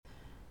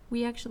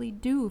we actually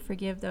do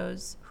forgive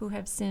those who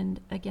have sinned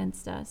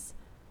against us,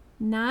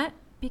 not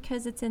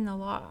because it's in the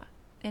law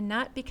and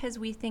not because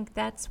we think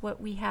that's what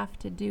we have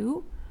to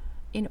do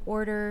in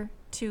order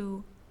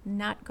to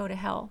not go to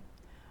hell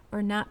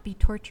or not be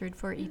tortured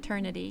for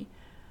eternity,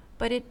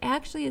 but it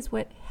actually is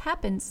what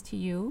happens to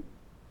you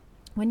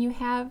when you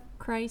have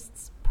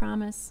Christ's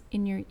promise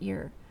in your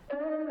ear.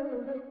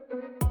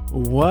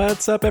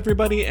 What's up,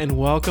 everybody, and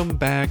welcome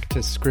back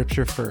to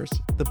Scripture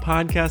First, the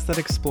podcast that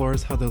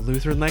explores how the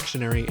Lutheran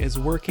lectionary is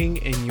working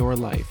in your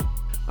life.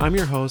 I'm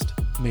your host,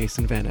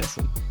 Mason Van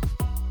Essen.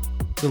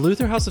 The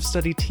Luther House of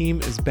Study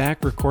team is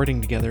back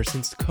recording together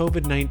since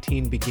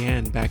COVID-19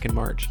 began back in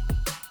March.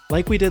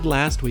 Like we did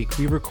last week,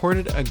 we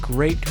recorded a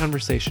great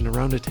conversation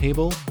around a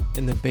table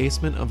in the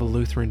basement of a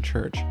Lutheran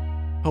church.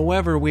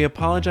 However, we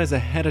apologize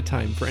ahead of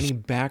time for any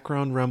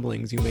background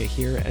rumblings you may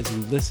hear as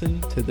you listen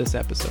to this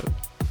episode.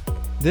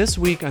 This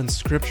week on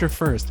Scripture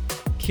First,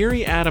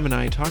 Kiri, Adam, and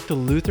I talked to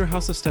Luther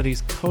House of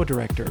Study's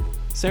co-director,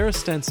 Sarah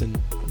Stenson,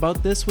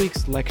 about this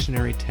week's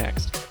lectionary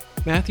text,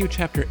 Matthew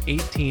chapter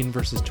 18,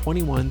 verses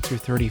 21 through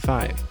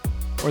 35,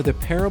 or the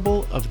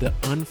parable of the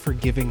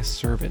unforgiving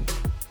servant.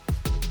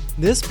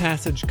 This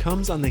passage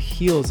comes on the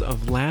heels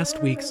of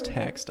last week's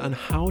text on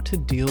how to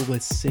deal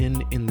with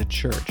sin in the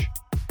church.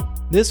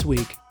 This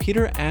week,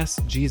 Peter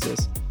asks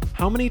Jesus,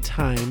 "How many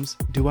times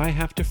do I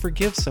have to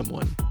forgive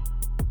someone?"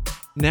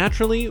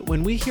 Naturally,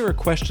 when we hear a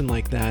question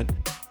like that,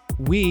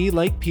 we,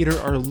 like Peter,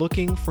 are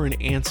looking for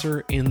an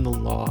answer in the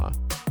law.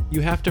 You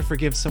have to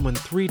forgive someone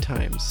 3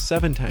 times,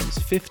 7 times,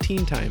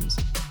 15 times,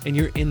 and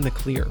you're in the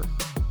clear.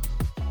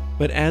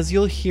 But as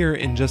you'll hear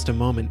in just a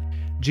moment,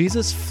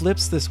 Jesus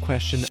flips this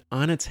question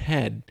on its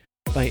head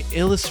by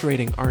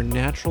illustrating our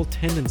natural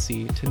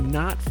tendency to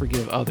not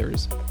forgive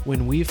others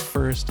when we've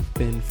first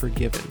been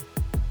forgiven.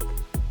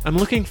 I'm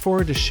looking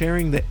forward to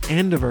sharing the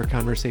end of our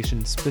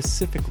conversation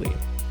specifically,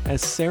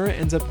 as Sarah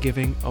ends up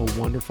giving a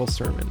wonderful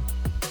sermon.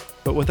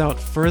 But without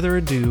further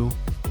ado,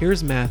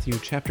 here's Matthew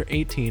chapter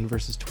 18,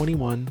 verses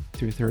 21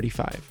 through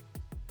 35.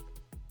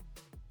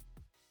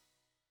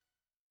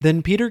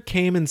 Then Peter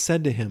came and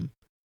said to him,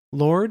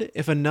 "Lord,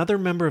 if another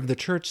member of the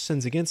church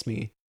sins against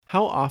me,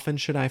 how often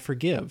should I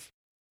forgive?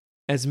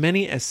 As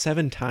many as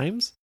 7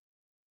 times?"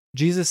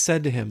 Jesus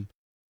said to him,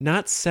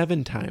 "Not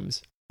 7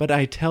 times, but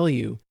I tell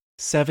you,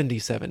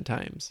 77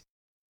 times.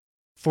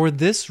 For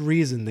this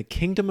reason the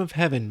kingdom of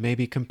heaven may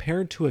be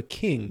compared to a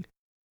king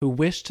who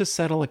wished to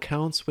settle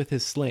accounts with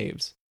his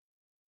slaves.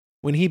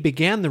 When he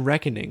began the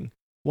reckoning,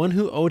 one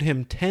who owed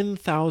him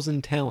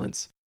 10,000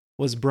 talents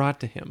was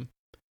brought to him.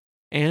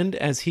 And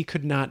as he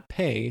could not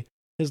pay,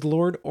 his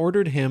lord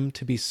ordered him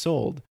to be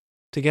sold,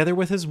 together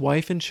with his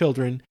wife and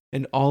children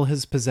and all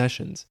his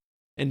possessions,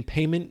 and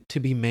payment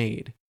to be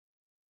made.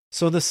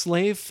 So the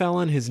slave fell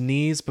on his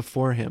knees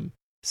before him,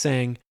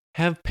 saying,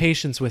 'Have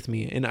patience with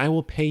me, and I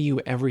will pay you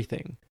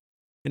everything.'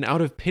 And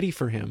out of pity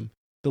for him,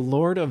 the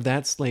lord of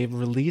that slave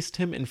released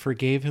him and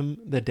forgave him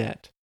the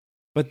debt.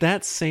 But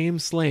that same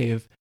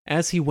slave,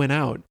 as he went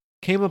out,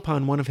 came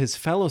upon one of his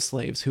fellow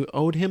slaves who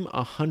owed him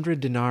 100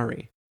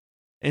 denarii.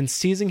 And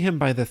seizing him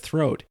by the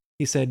throat,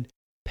 he said,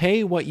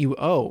 'Pay what you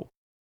owe.'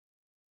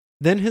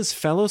 Then his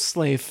fellow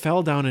slave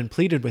fell down and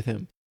pleaded with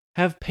him,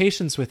 'Have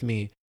patience with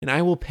me, and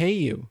I will pay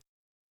you.'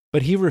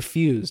 But he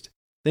refused.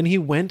 Then he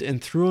went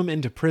and threw him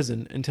into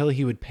prison until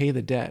he would pay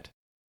the debt.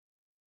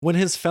 When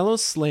his fellow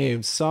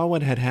slaves saw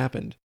what had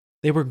happened,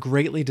 they were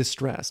greatly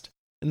distressed,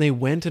 and they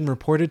went and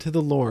reported to the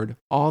Lord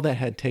all that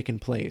had taken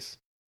place.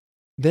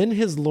 Then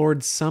his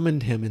Lord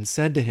summoned him and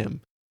said to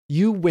him,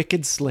 'You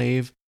wicked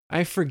slave,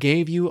 I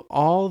forgave you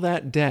all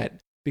that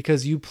debt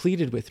because you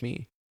pleaded with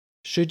me.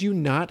 Should you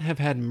not have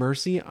had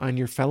mercy on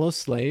your fellow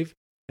slave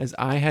as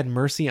I had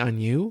mercy on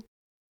you?'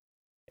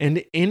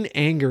 And in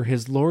anger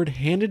his Lord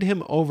handed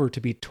him over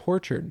to be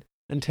tortured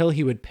until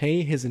he would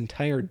pay his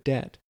entire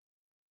debt.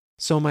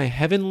 So my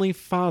heavenly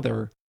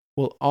Father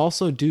will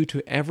also do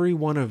to every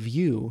one of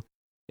you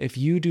if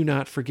you do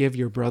not forgive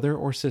your brother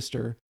or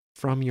sister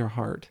from your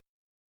heart."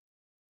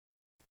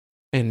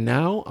 And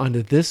now on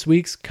to this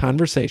week's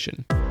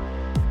conversation.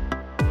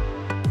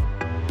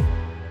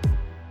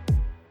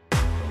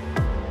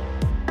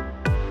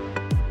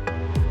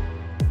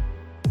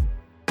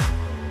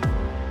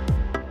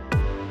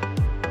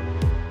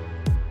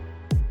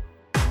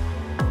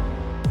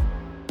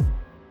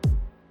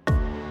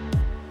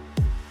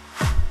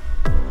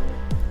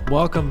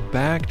 Welcome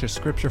back to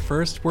Scripture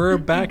First. We're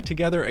back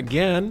together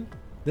again.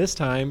 This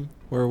time,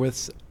 we're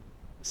with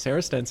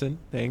Sarah Stenson.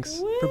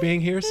 Thanks for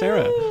being here,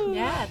 Sarah.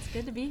 Yeah, it's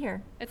good to be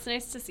here. It's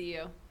nice to see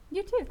you.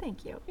 You too,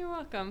 thank you. You're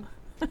welcome.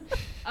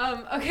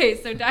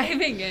 Okay, so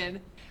diving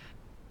in.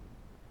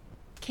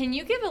 Can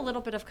you give a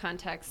little bit of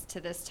context to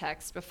this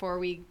text before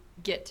we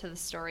get to the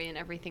story and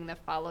everything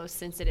that follows,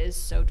 since it is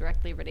so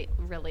directly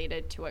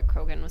related to what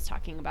Krogan was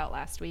talking about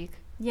last week?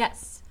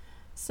 Yes.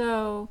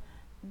 So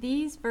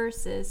these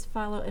verses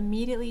follow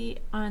immediately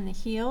on the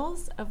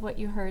heels of what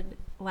you heard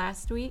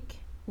last week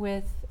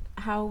with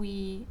how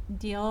we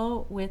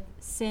deal with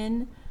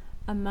sin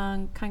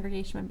among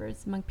congregation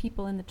members, among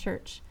people in the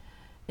church.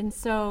 And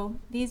so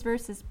these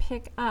verses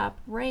pick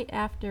up right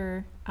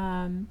after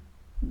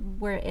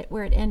where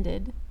it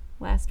ended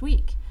last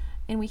week.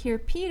 And we hear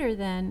Peter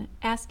then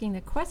asking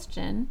the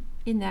question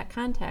in that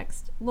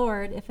context,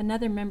 Lord, if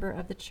another member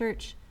of the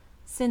church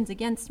sins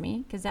against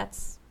me, because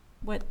that's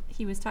what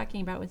he was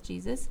talking about with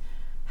Jesus,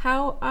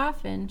 how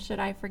often should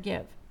I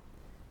forgive?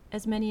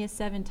 As many as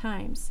 7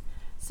 times.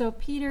 So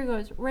Peter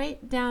goes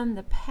right down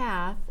the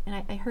path,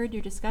 and I heard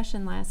your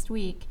discussion last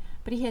week,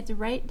 but he had to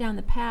write down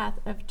the path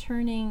of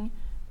turning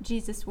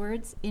Jesus'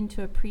 words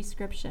into a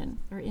prescription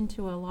or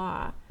into a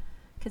law,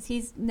 because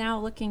he's now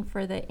looking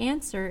for the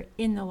answer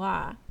in the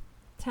law.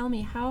 Tell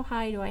me, how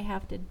high do I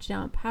have to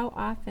jump? How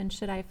often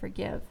should I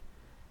forgive?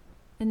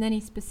 And then he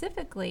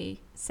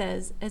specifically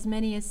says as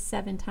many as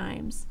 7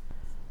 times.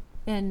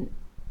 And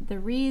the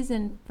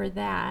reason for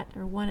that,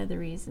 or one of the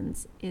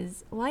reasons,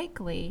 is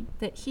likely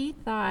that he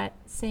thought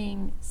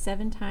saying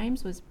 7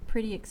 times was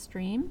pretty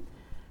extreme,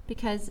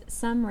 because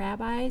some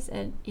rabbis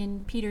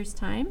in Peter's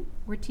time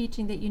were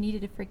teaching that you needed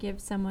to forgive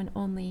someone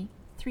only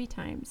 3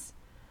 times.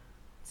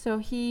 So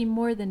he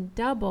more than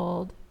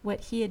doubled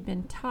what he had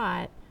been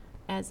taught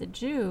as a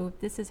Jew.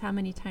 This is how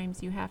many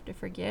times you have to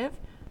forgive.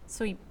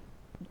 So he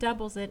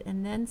doubles it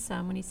and then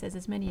some when he says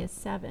as many as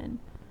 7.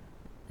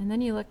 And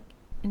then you look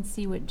and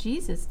see what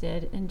Jesus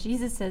did, and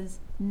Jesus says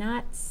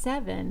not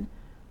 7,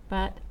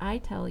 but I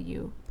tell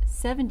you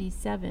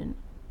 77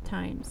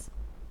 times.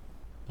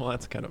 Well,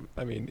 that's kind of,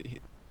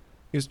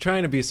 he was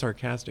trying to be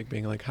sarcastic,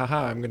 being like,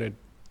 haha, I'm going to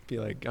be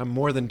like, I'm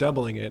more than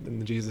doubling it.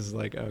 And Jesus is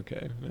like,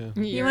 okay.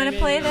 Yeah. You want to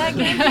play that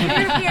game,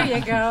 Peter? Here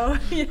you go.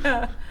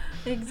 Yeah,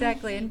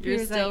 exactly. And You're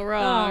Peter's still like,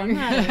 wrong. Oh,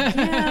 not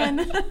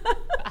again.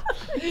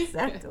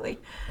 Exactly.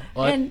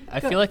 Well, And I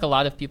feel like a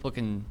lot of people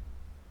can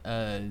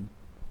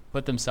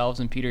put themselves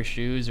in Peter's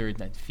shoes, or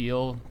that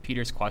feel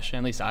Peter's question.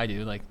 At least I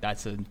do. Like,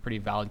 that's a pretty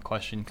valid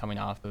question coming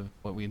off of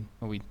what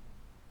we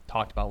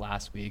talked about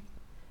last week.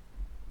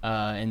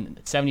 And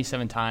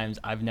 77 times,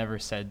 I've never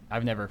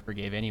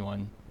forgave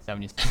anyone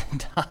 77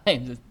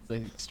 times. It's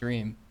like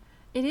extreme.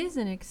 It is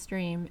an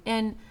extreme.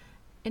 And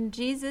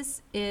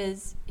Jesus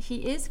is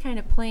kind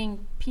of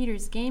playing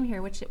Peter's game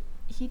here, which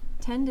he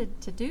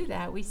tended to do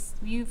that.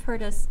 You've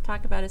heard us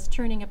talk about us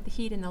turning up the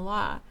heat in the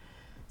law.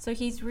 So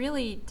he's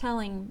really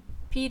telling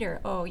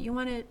Peter, oh, you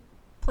want to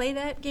play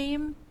that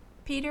game,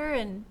 Peter?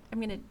 And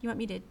you want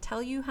me to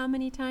tell you how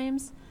many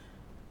times?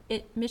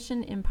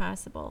 Mission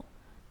impossible.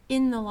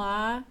 In the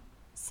law,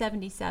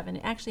 77.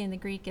 Actually, in the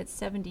Greek, it's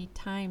 70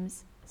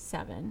 times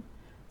 7.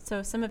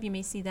 So some of you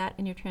may see that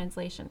in your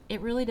translation.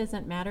 It really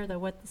doesn't matter, though,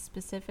 what the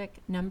specific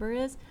number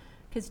is,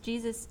 because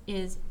Jesus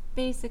is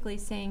basically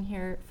saying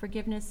here,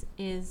 forgiveness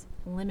is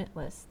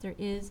limitless. There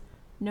is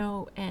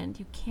no end.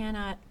 You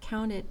cannot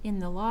count it in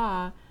the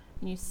law,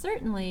 and you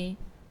certainly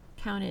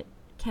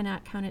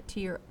cannot count it to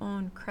your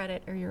own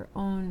credit or your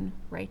own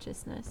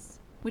righteousness,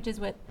 which is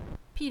what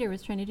Peter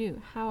was trying to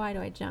do. How high do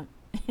I jump?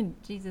 And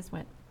Jesus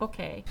went,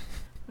 okay,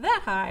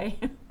 that high.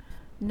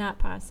 Not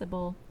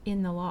possible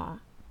in the law.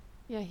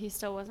 Yeah, he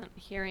still wasn't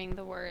hearing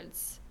the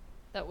words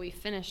that we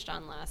finished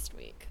on last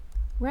week.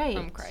 Right.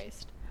 From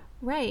Christ.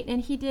 Right,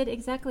 and he did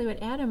exactly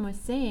what Adam was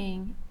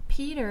saying.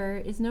 Peter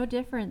is no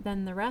different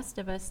than the rest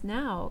of us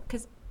now,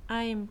 because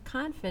I'm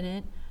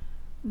confident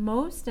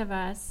most of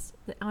us,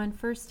 on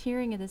first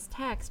hearing of this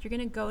text, you're going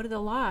to go to the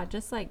law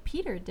just like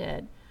Peter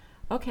did.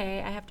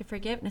 Okay, I have to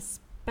forgive, and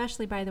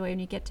especially, by the way, when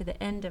you get to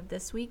the end of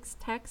this week's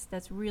text,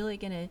 that's really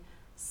going to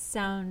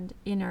sound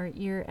in our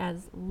ear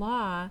as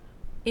law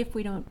if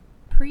we don't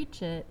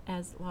preach it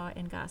as law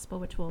and gospel,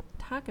 which we'll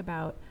talk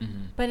about.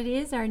 Mm-hmm. But it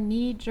is our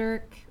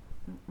knee-jerk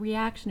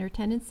reaction or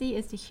tendency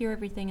is to hear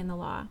everything in the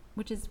law,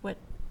 which is what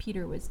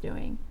Peter was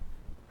doing.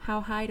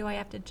 How high do I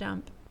have to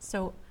jump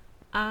so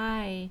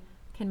I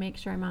can make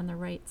sure I'm on the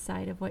right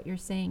side of what you're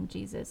saying,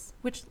 Jesus,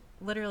 which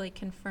literally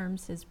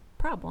confirms his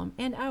problem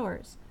and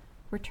ours.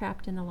 We're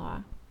trapped in the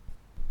law.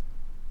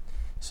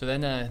 So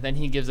then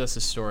he gives us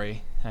a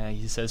story.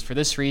 He says, "For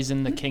this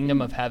reason, the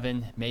kingdom of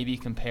heaven may be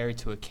compared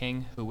to a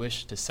king who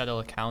wished to settle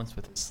accounts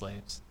with his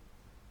slaves.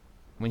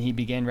 When he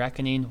began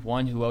reckoning,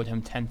 one who owed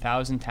him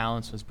 10,000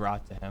 talents was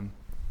brought to him.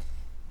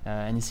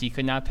 And as he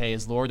could not pay,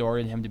 his lord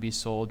ordered him to be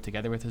sold,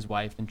 together with his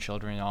wife and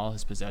children and all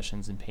his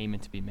possessions, and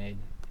payment to be made."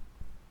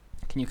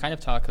 Can you kind of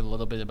talk a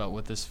little bit about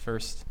what this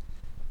first,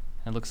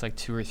 it looks like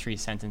 2 or 3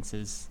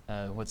 sentences,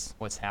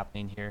 what's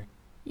happening here?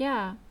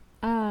 Yeah.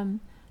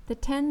 The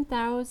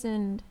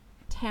 10,000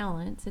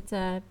 talents, it's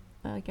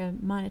like a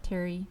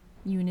monetary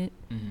unit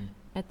Mm-hmm.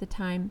 at the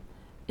time.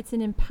 It's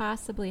an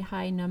impossibly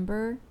high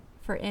number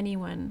for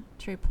anyone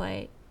to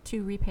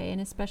repay,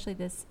 and especially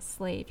this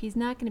slave. He's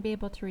not going to be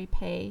able to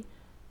repay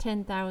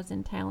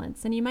 10,000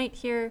 talents. And you might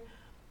hear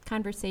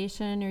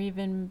conversation, or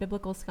even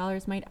biblical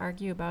scholars might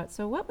argue about,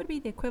 so what would be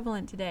the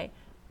equivalent today?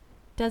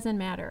 Doesn't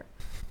matter.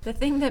 The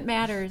thing that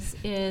matters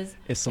is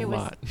It's a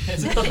lot.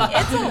 It's a lot.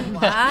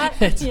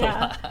 It's a Yeah.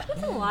 lot.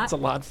 It's a lot. It's a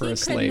lot for He a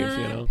slave, could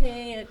you not know.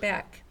 pay it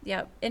back.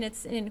 Yep. And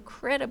it's an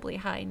incredibly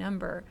high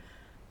number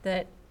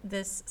that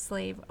this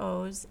slave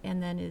owes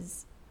and then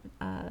is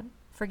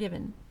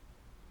forgiven.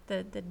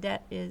 The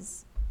debt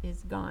is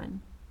is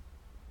gone.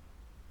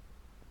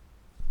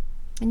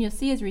 And you'll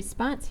see his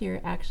response here,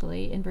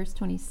 actually, in verse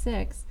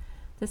 26.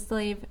 The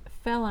slave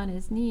fell on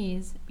his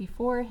knees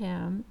before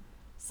him,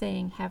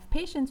 saying, "Have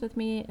patience with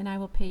me, and I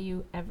will pay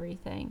you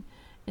everything."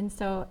 And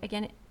so,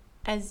 again,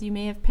 as you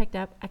may have picked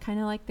up, I kind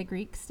of like the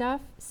Greek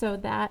stuff. So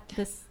that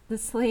the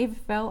slave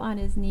fell on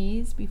his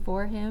knees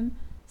before him,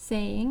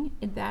 saying,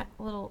 in that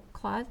little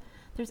clause,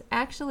 there's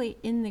actually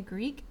in the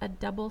Greek a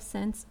double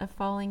sense of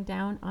falling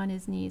down on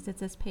his knees.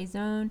 It's this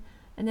pezon,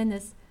 and then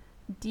this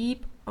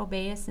deep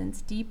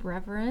obeisance, deep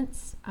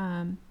reverence,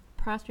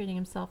 prostrating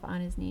himself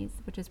on his knees,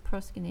 which is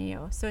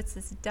proskuneo. So it's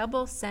this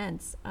double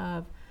sense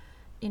of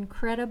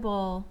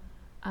incredible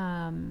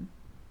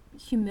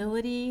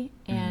humility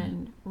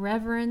and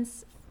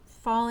reverence,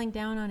 falling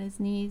down on his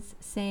knees,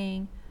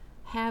 saying,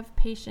 "Have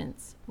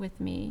patience with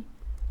me,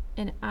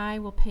 and I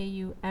will pay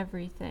you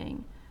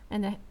everything."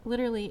 And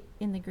literally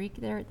in the Greek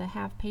there, the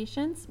 "have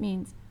patience"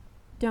 means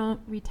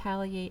don't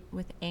retaliate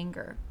with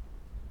anger.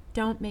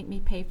 Don't make me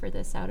pay for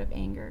this out of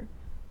anger.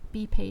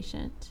 Be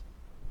patient.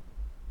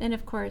 And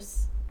of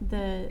course,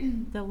 the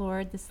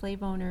Lord, the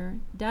slave owner,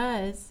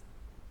 does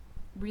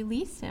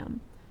release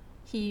him.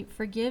 He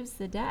forgives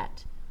the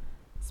debt.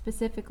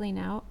 Specifically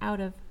now, out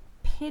of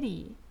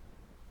pity,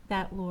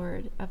 that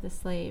Lord of the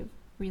slave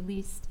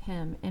released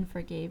him and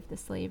forgave the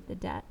slave the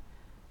debt.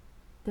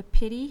 The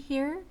pity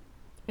here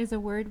is a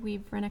word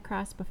we've run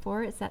across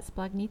before. It's that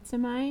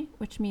splagnizomai,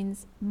 which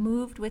means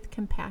moved with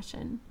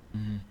compassion.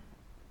 Mm-hmm.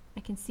 I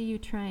can see you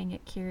trying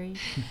it, Kiri.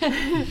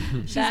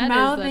 She's That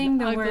mouthing is an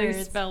the ugly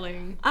words.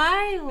 spelling.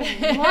 I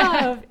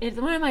love it's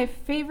one of my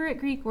favorite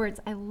Greek words.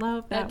 I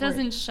love that That word.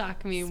 doesn't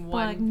shock me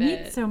one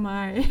bit.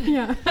 Splagnizomai.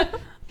 Yeah.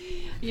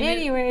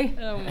 Anyway,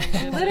 Oh my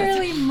goodness.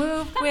 literally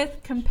moved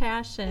with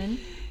compassion,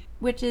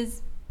 which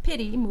is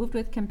pity, moved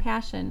with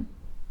compassion.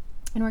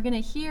 And we're going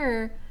to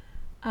hear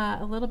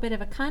a little bit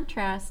of a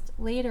contrast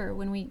later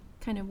when we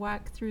kind of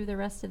walk through the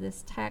rest of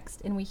this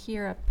text and we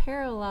hear a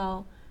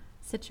parallel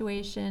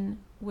situation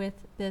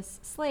with this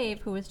slave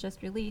who was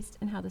just released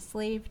and how the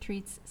slave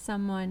treats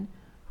someone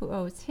who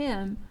owes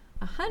him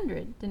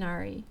 100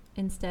 denarii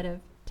instead of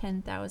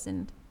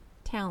 10,000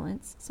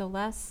 talents. So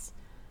less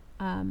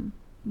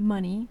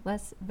money,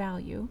 less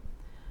value.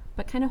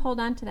 But kind of hold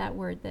on to that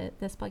word, the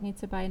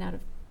splagnizomai, out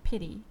of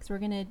pity, because we're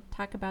going to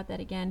talk about that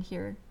again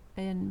here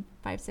in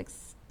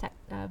 5-6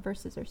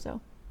 verses or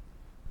so.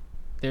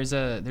 There's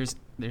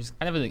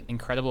kind of an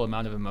incredible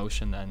amount of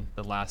emotion then,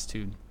 the last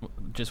two,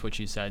 just what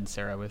you said,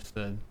 Sarah, with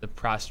the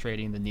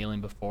prostrating, the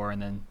kneeling before,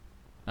 and then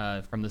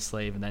from the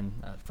slave, and then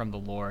from the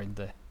Lord,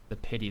 the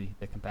pity,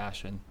 the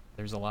compassion.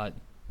 There's a lot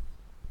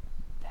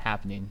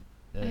happening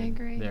I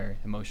agree. there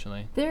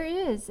emotionally. There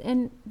is,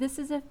 and this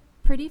is a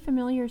pretty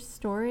familiar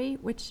story,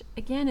 which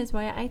again is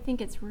why I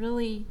think it's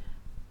really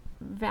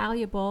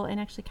valuable and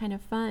actually kind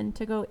of fun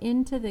to go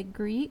into the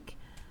Greek,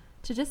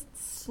 to just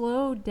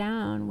slow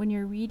down when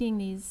you're reading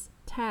these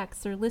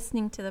texts or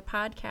listening to the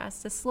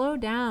podcast, to slow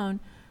down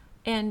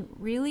and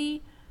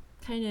really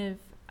kind of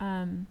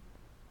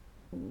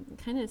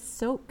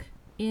soak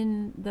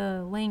in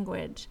the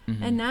language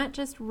and not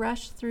just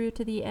rush through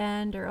to the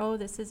end, or, oh,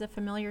 this is a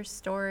familiar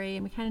story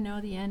and we kind of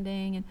know the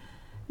ending. And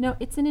no,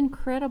 it's an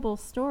incredible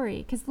story,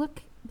 because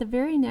look, the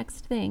very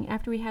next thing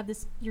after we have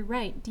this, you're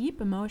right,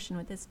 deep emotion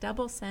with this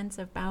double sense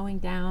of bowing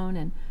down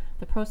and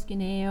the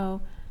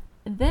proskuneo,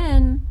 and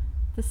then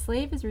the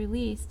slave is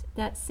released.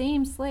 That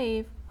same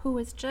slave who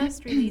was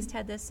just released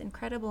had this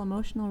incredible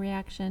emotional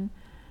reaction.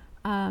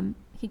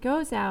 He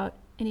goes out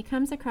and he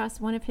comes across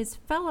one of his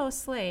fellow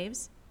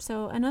slaves,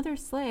 so another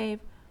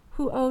slave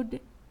who owed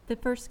the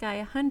first guy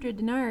 100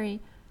 denarii.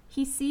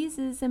 He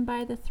seizes him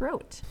by the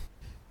throat.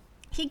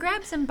 He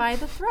grabs him by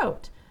the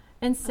throat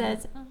and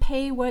says,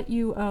 "Pay what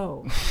you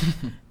owe."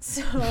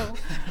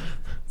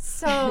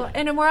 So,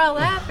 and we're all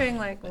laughing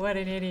like, what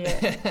an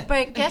idiot.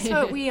 But guess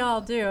what we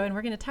all do? And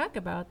we're going to talk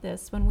about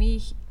this when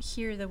we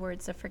hear the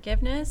words of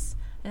forgiveness,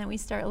 and then we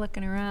start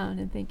looking around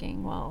and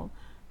thinking, well,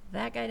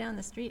 that guy down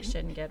the street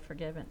shouldn't get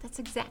forgiven. That's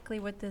exactly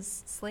what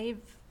this slave,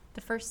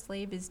 the first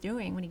slave, is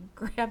doing when he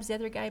grabs the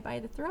other guy by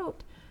the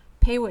throat.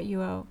 Pay what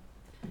you owe.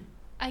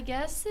 I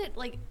guess it,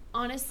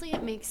 honestly,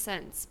 it makes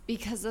sense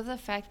because of the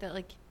fact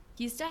that,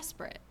 he's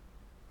desperate.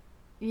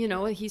 You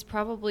know, he's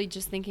probably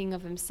just thinking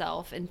of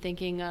himself and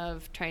thinking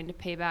of trying to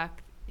pay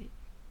back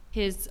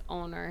his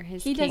owner,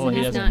 his He king. doesn't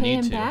have to doesn't pay need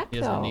him to. back, He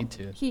doesn't though. need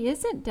to. He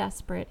isn't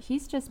desperate.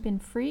 He's just been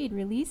freed,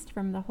 released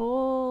from the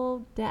whole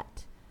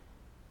debt.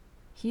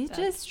 He's That's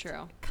just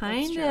true.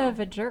 kind That's of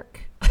a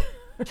jerk.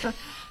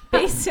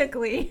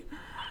 Basically,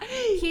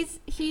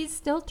 he's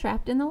still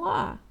trapped in the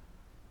law.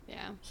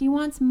 Yeah. He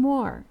wants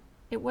more.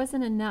 It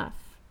wasn't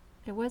enough.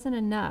 It wasn't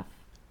enough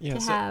Yeah,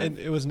 to so have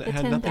it was the it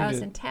had nothing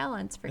 10,000 to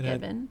talents had-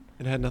 forgiven.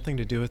 it had nothing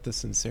to do with the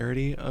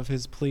sincerity of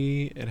his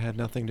plea. It had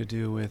nothing to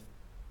do with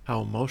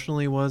how emotional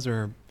he was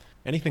or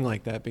anything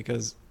like that,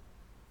 because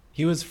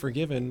he was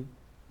forgiven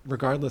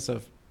regardless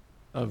of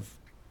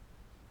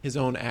his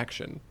own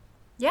action.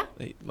 Yeah.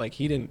 Like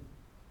he didn't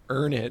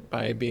earn it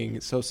by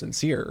being so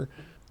sincere.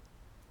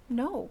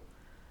 No.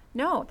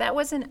 No, that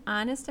was an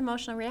honest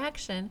emotional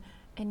reaction.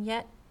 And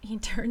yet he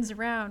turns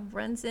around,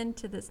 runs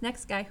into this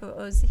next guy who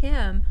owes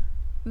him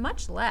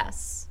much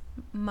less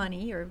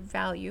money or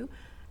value,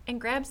 and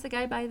grabs the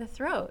guy by the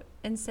throat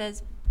and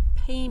says,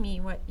 pay me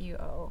what you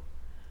owe.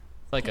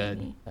 It's like Pay a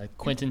me.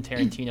 Quentin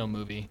Tarantino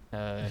movie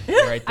right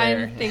there.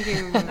 I'm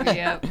thinking of a movie,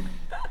 yep.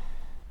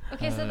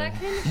 Okay, so that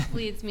kind of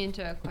leads me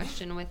into a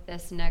question with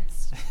this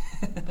next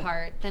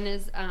part. Then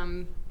his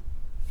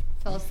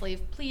fellow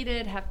slave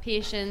pleaded, have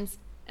patience,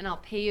 and I'll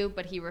pay you,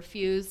 but he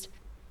refused.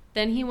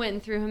 Then he went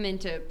and threw him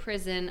into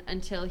prison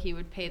until he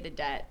would pay the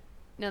debt.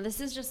 Now, this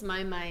is just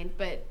my mind,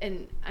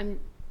 and I'm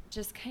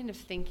just kind of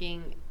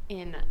thinking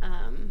in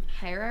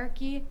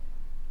hierarchy,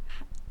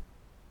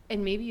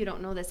 and maybe you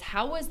don't know this.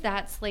 How was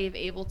that slave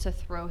able to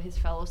throw his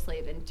fellow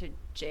slave into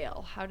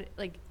jail? How did,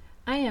 like...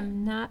 I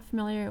am not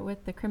familiar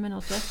with the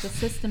criminal justice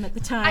system at the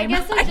time. I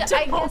guess I just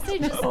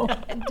know.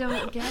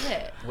 don't get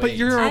it. But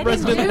you're I a didn't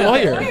resident do-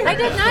 lawyer. I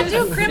did not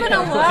do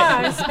criminal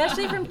law,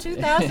 especially from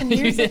 2,000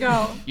 years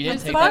ago. You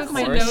didn't take Above that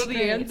my course? know note the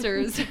grade.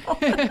 answers.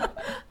 I'm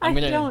I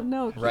gonna don't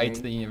know. write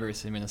to Carrie. the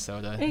University of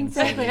Minnesota. and say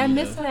Exactly. they I need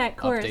missed to that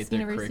course, update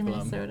their University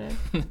of curriculum.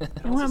 Minnesota.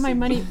 I want my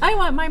money. I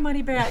want my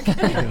money back.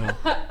 Yeah.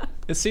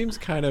 It seems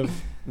kind of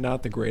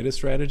not the greatest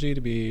strategy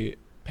to be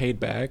paid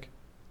back,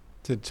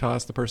 to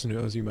toss the person who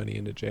owes you money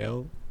into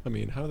jail. I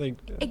mean, how do they...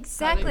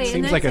 Exactly. It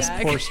and seems like a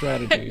that's- poor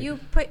strategy. You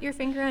put your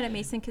finger on it,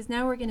 Mason, because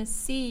now we're going to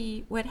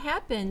see what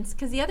happens.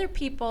 Because the other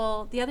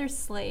people, the other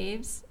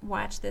slaves,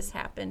 watch this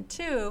happen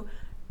too.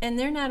 And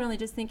they're not only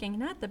just thinking,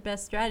 not the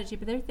best strategy,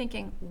 but they're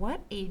thinking, what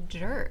a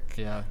jerk.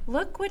 Yeah.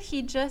 Look what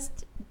he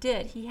just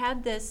did. He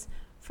had this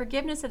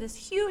forgiveness of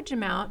this huge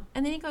amount,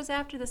 and then he goes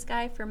after this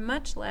guy for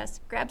much less,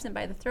 grabs him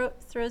by the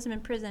throat, throws him in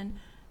prison.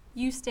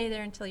 You stay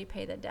there until you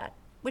pay the debt,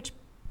 which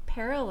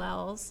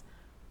parallels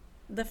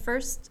the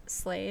first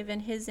slave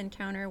and his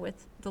encounter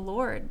with the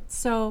Lord.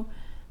 So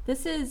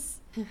this is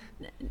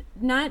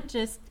not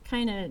just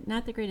kind of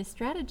not the greatest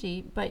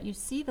strategy, but you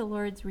see the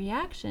Lord's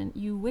reaction.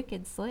 You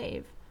wicked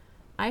slave,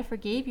 I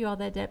forgave you all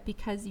that debt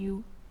because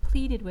you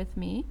pleaded with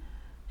me.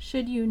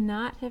 Should you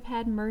not have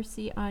had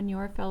mercy on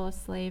your fellow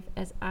slave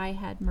as I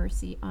had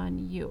mercy on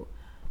you?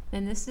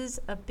 And this is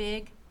a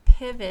big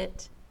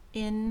pivot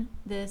in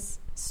this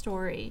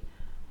story.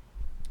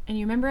 And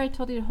you remember I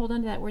told you to hold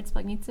on to that word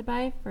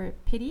splagnitzbai for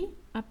pity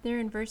up there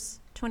in verse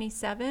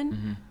 27?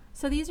 Mm-hmm.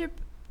 So these are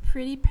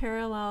pretty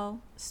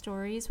parallel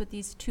stories with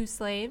these two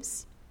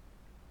slaves.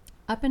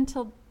 Up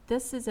until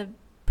this is a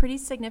pretty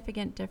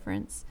significant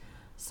difference.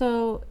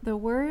 So the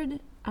word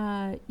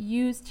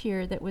used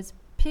here that was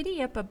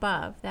pity up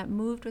above, that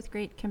moved with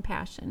great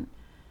compassion,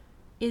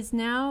 is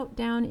now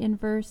down in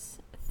verse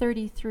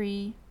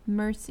 33,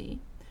 mercy,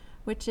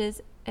 which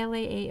is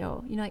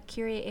eleao. You know, like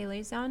Kyrie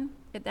eleison?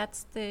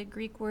 That's the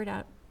Greek word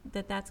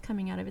that's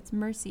coming out of. It's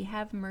mercy,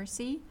 have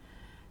mercy.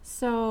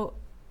 So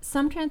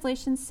some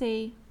translations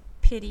say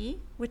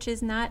pity, which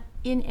is not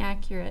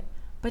inaccurate,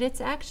 but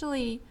it's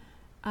actually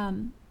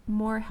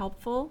more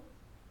helpful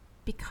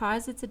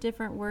because it's a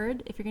different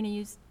word. If you're going to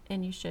use,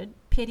 and you should,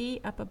 pity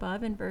up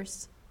above in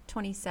verse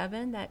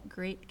 27, that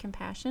great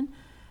compassion,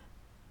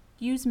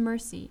 use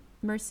mercy.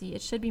 Mercy.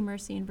 It should be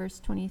mercy in verse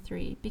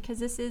 23 because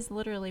this is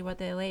literally what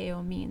the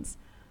eleo means.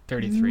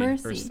 33,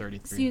 mercy. verse 33.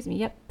 Excuse me.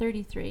 Yep,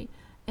 33.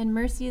 And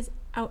mercy is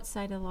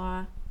outside the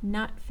law,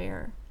 not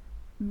fair.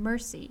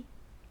 Mercy.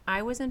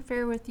 I was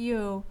unfair with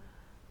you.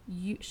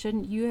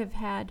 Shouldn't you have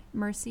had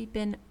mercy,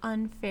 been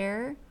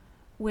unfair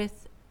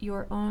with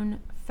your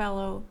own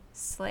fellow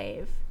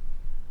slave?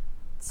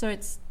 So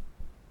it's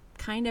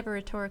kind of a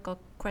rhetorical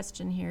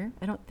question here.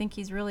 I don't think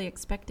he's really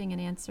expecting an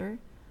answer.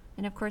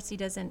 And of course, he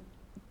doesn't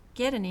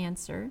get an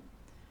answer.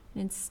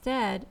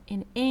 Instead,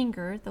 in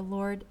anger, the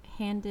Lord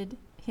handed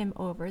him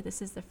over,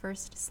 this is the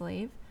first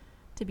slave,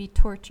 to be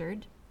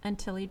tortured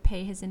until he'd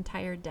pay his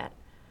entire debt,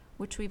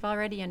 which we've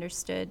already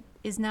understood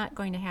is not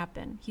going to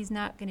happen. He's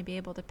not going to be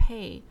able to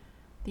pay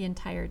the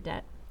entire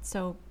debt.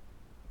 So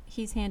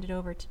he's handed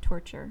over to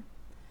torture.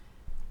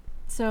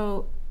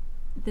 So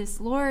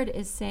this Lord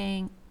is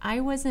saying,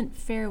 I wasn't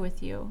fair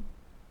with you.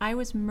 I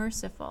was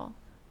merciful.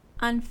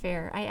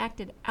 Unfair. I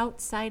acted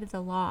outside of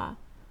the law.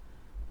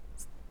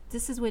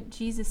 This is what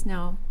Jesus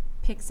now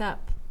picks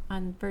up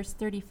on verse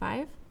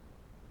 35.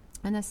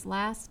 And this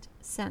last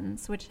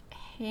sentence, which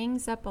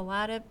hangs up a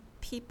lot of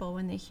people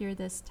when they hear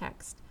this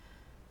text.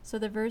 So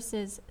the verse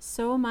is,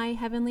 so my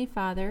heavenly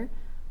Father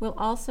will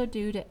also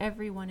do to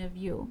every one of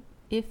you,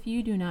 if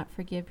you do not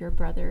forgive your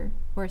brother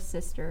or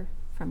sister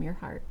from your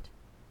heart.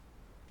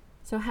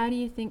 So how do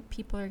you think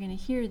people are going to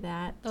hear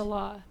that? The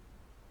law.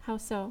 How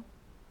so?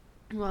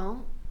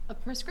 Well, a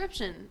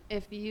prescription.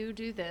 If you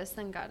do this,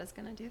 then God is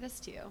going to do this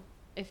to you.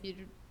 If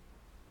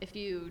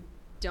you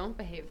don't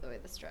behave the way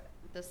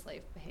the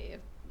slave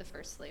behaved, the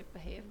first slave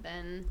behaved,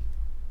 then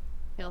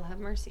he'll have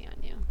mercy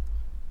on you.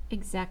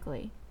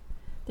 Exactly.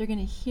 They're going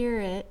to hear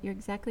it. You're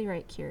exactly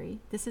right, Curie.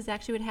 This is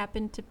actually what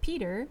happened to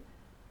Peter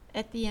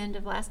at the end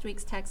of last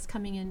week's text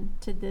coming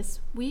into this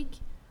week.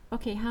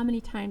 Okay, how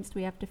many times do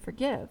we have to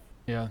forgive?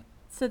 Yeah.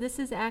 So this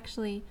is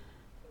actually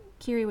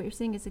Kiri, what you're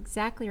saying is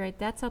exactly right.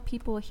 That's how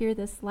people hear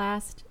this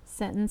last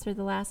sentence or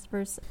the last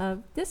verse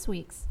of this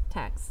week's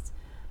text.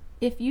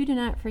 If you do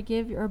not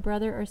forgive your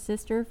brother or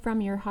sister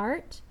from your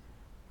heart,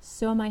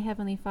 so my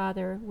heavenly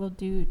Father will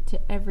do to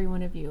every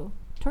one of you,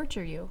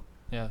 torture you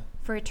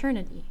for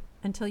eternity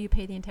until you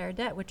pay the entire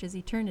debt, which is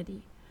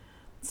eternity.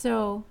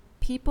 So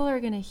people are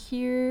going to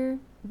hear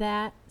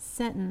that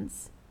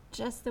sentence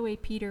just the way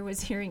Peter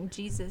was hearing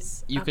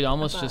Jesus. You could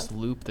almost above. just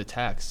loop the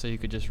text, so you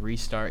could just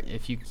restart.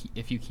 If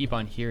you keep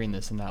on hearing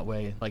this in that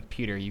way, like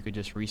Peter, you could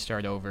just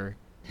restart over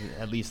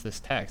at least this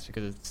text,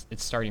 because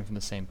it's starting from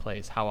the same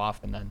place. How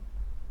often then?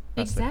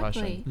 That's the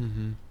question.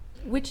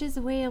 Mm-hmm. Which is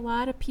the way a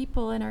lot of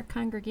people in our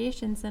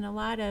congregations and a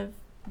lot of,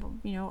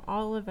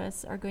 all of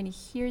us are going to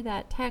hear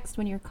that text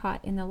when you're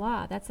caught in the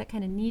law. That's that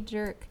kind of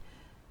knee-jerk,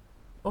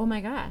 oh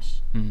my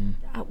gosh,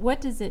 what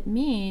does it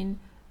mean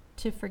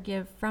to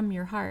forgive from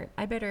your heart?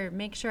 I better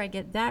make sure I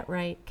get that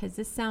right, because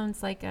this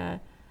sounds like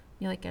a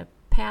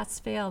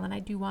pass-fail, and I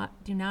do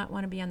not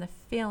want to be on the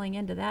failing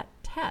end of that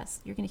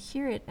test. You're going to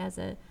hear it as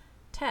a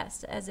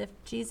test, as if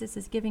Jesus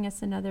is giving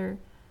us another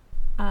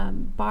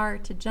bar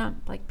to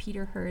jump, like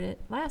Peter heard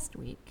it last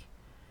week.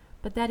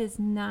 But that is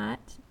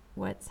not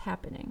what's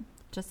happening.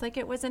 Just like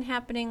it wasn't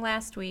happening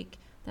last week,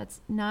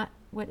 that's not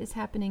what is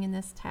happening in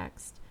this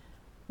text.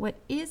 What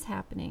is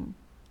happening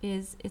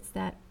is it's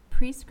that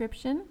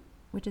prescription,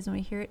 which is when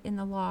we hear it in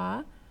the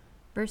law,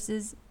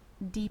 versus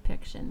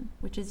depiction,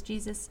 which is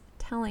Jesus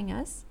telling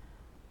us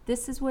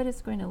this is what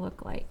it's going to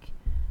look like.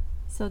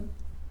 So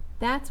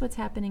that's what's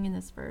happening in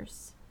this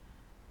verse.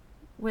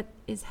 What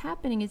is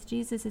happening is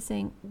Jesus is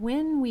saying,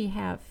 when we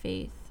have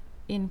faith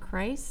in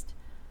Christ,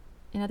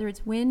 in other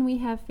words, when we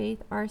have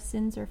faith, our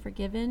sins are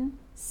forgiven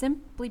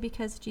simply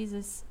because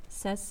Jesus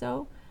says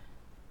so,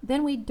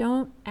 then we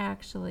don't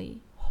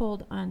actually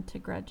hold on to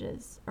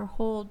grudges or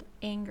hold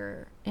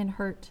anger and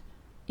hurt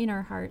in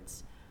our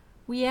hearts.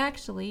 We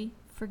actually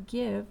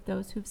forgive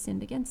those who've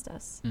sinned against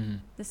us. Mm-hmm.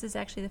 This is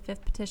actually the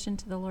fifth petition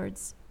to the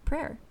Lord's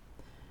Prayer.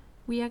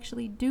 We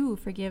actually do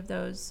forgive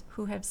those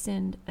who have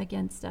sinned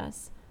against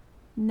us,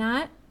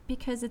 not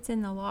because it's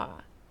in the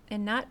law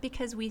and not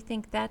because we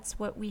think that's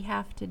what we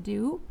have to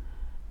do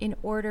in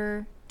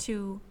order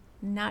to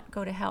not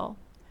go to hell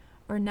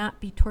or not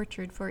be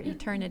tortured for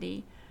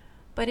eternity.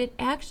 But it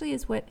actually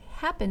is what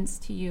happens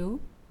to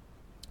you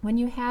when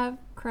you have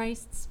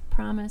Christ's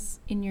promise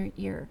in your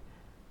ear.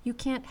 You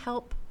can't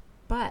help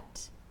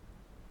but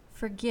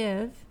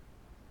forgive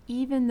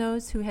even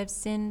those who have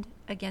sinned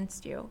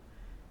against you,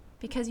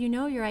 because you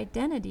know your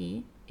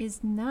identity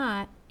is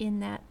not in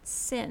that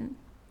sin.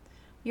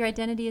 Your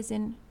identity is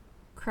in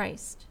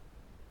Christ.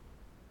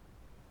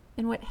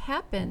 And what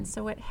happens,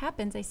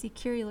 I see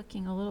Kiri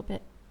looking a little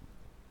bit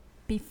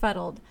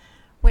befuddled.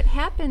 What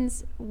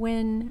happens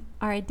when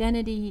our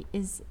identity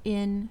is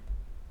in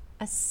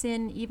a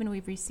sin even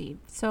we've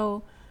received?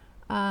 So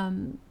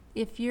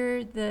if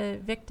you're the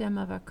victim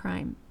of a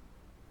crime,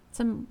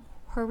 some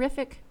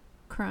horrific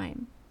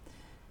crime,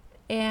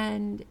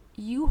 and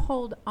you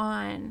hold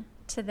on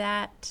to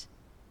that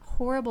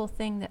horrible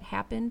thing that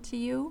happened to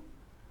you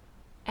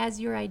as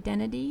your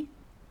identity,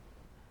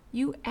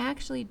 you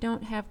actually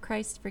don't have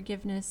Christ's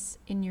forgiveness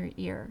in your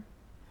ear.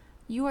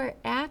 You are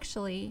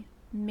actually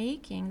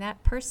making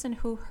that person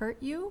who hurt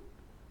you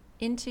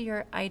into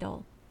your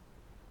idol.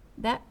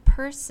 That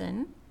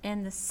person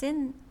and the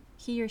sin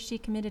he or she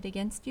committed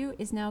against you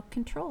is now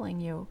controlling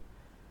you.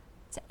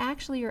 It's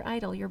actually your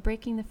idol. You're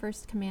breaking the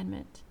first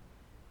commandment.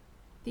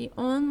 The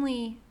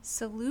only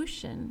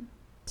solution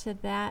to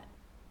that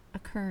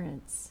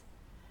occurrence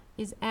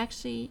is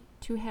actually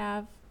to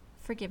have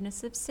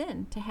forgiveness of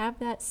sin, to have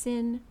that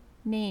sin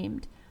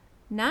named.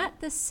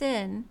 Not the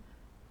sin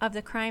of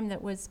the crime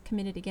that was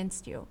committed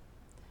against you.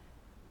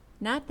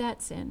 Not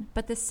that sin,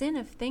 but the sin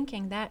of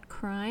thinking that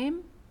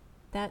crime,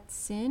 that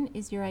sin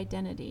is your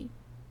identity.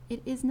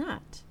 It is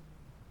not.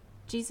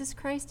 Jesus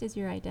Christ is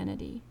your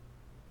identity.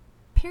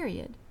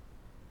 Period.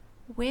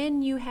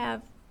 When you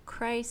have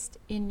Christ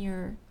in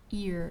your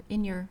ear,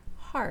 in your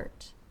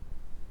heart,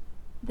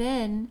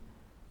 then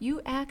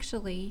you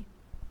actually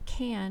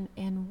can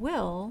and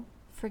will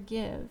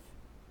forgive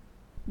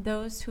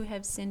those who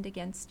have sinned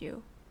against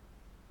you.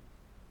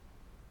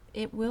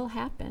 It will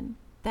happen.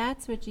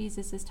 That's what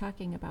Jesus is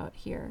talking about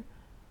here.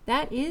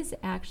 That is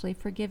actually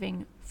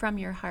forgiving from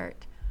your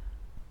heart.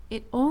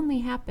 It only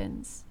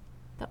happens,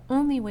 the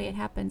only way it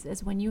happens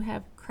is when you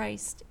have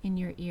Christ in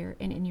your ear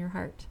and in your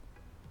heart,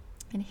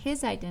 and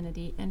his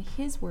identity and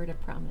his word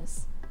of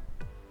promise,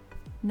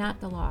 not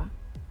the law.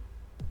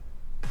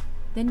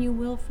 Then you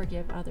will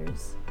forgive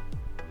others.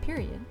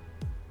 Period.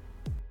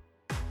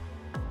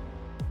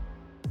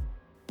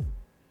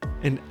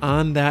 And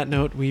on that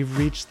note, we've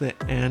reached the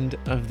end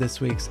of this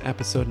week's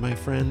episode, my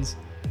friends.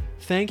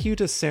 Thank you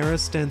to Sarah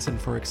Stenson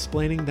for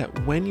explaining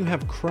that when you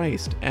have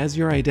Christ as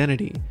your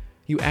identity,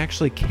 you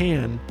actually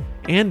can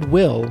and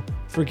will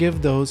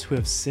forgive those who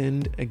have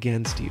sinned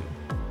against you.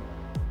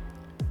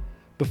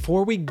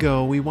 Before we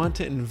go, we want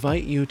to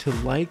invite you to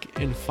like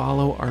and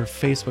follow our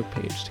Facebook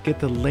page to get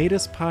the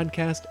latest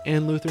podcast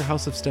and Luther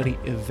House of Study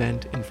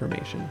event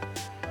information.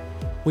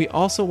 We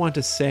also want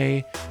to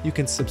say you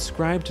can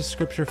subscribe to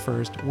Scripture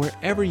First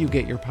wherever you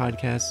get your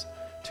podcasts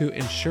to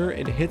ensure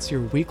it hits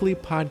your weekly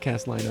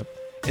podcast lineup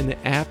in the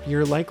app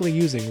you're likely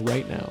using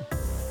right now.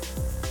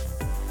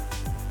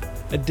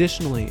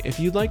 Additionally, if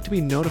you'd like to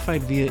be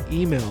notified via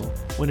email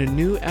when a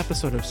new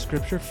episode of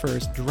Scripture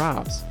First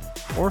drops,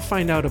 or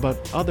find out about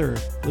other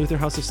Luther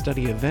House of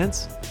Study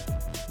events,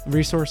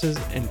 resources,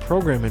 and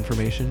program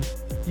information,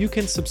 you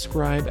can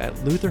subscribe at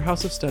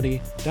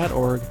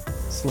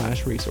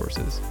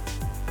lutherhouseofstudy.org/resources.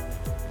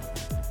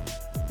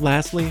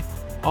 Lastly,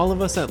 all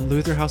of us at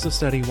Luther House of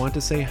Study want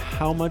to say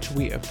how much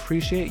we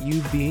appreciate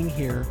you being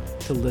here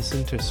to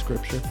listen to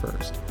Scripture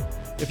First.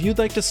 If you'd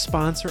like to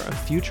sponsor a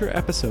future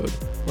episode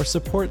or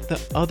support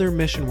the other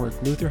mission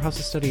work Luther House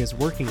of Study is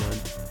working on,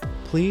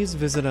 please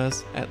visit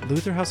us at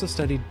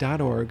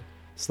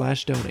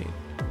lutherhouseofstudy.org/donate.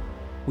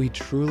 We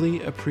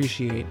truly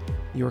appreciate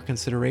your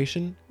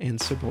consideration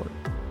and support.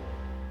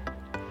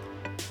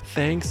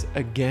 Thanks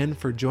again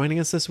for joining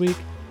us this week,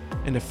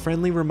 and a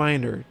friendly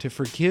reminder to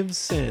forgive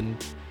sin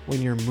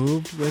when you're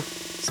moved with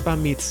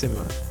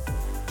spamitsima.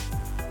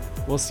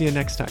 We'll see you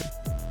next time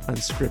on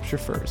Scripture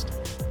First.